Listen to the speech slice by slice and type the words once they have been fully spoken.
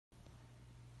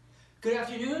Good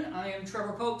afternoon, I am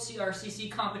Trevor Pope,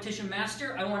 CRCC Competition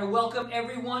Master. I want to welcome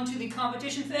everyone to the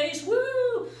competition phase.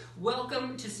 Woo!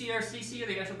 Welcome to CRCC, or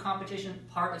the actual competition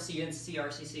part of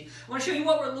CRCC. I want to show you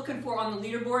what we're looking for on the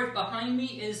leaderboard. Behind me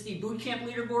is the boot camp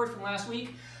leaderboard from last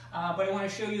week. But I want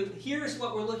to show you, here's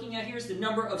what we're looking at. Here's the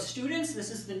number of students. This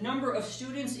is the number of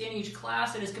students in each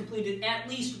class that has completed at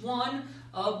least one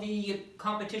of the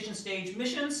competition stage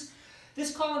missions.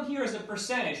 This column here is a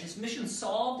percentage. This mission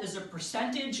solved is a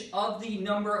percentage of the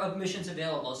number of missions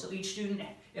available. So each student,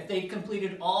 if they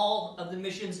completed all of the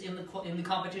missions in the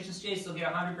competition stage, they'll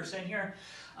get 100% here.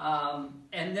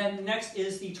 And then next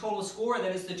is the total score.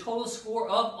 That is the total score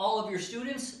of all of your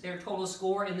students, their total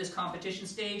score in this competition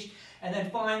stage. And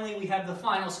then finally, we have the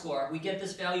final score. We get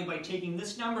this value by taking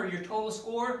this number, your total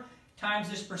score, times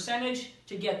this percentage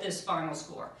to get this final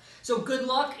score. So good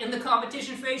luck in the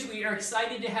competition phase. We are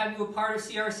excited to have you a part of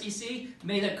CRCC.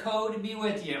 May the code be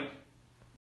with you.